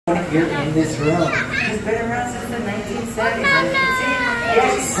here in this room. He's been around since the 1970s. As you can see, he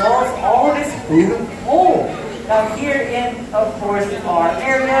actually solves all of his food whole. Now here in, of course, our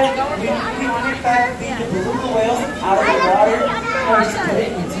area, we in fact feed the beluga whales out of the water and just put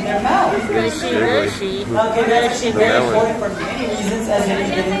it into their mouth. Gushy. Okay, that's actually very important for many reasons, as if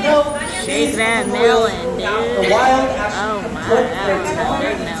you didn't know. Shake that melon, dude. The wild actually put their tongue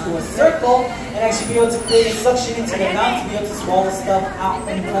into a circle and actually be able to create a suction into their mouth to be able to swallow stuff out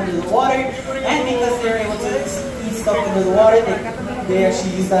and under the water. And because they're able to eat stuff under the water, they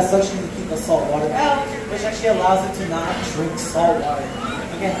actually use that suction to keep the salt water out, which actually allows them to not drink salt water.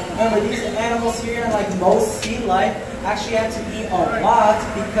 Again, remember these animals here, like most sea life, actually have to eat a lot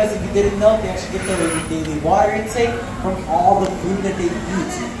because if you didn't know, they actually get their daily water intake from all the food that they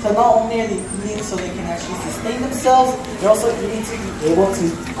eat. So not only are they eating so they can actually sustain themselves, they're also eating to be able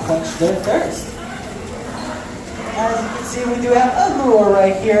to quench their thirst. As you can see, we do have a lure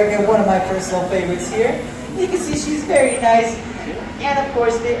right here, again, one of my personal favorites here. You can see she's very nice. And of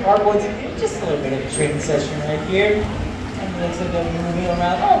course, they are going to do just a little bit of a training session right here. And it looks like they're moving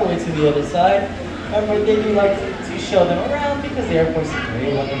around all the way to the other side. Remember, they do like to show them around because they are, of course,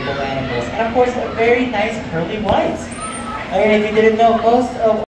 very wonderful animals. And of course, a very nice pearly white. Again, if you didn't know, most of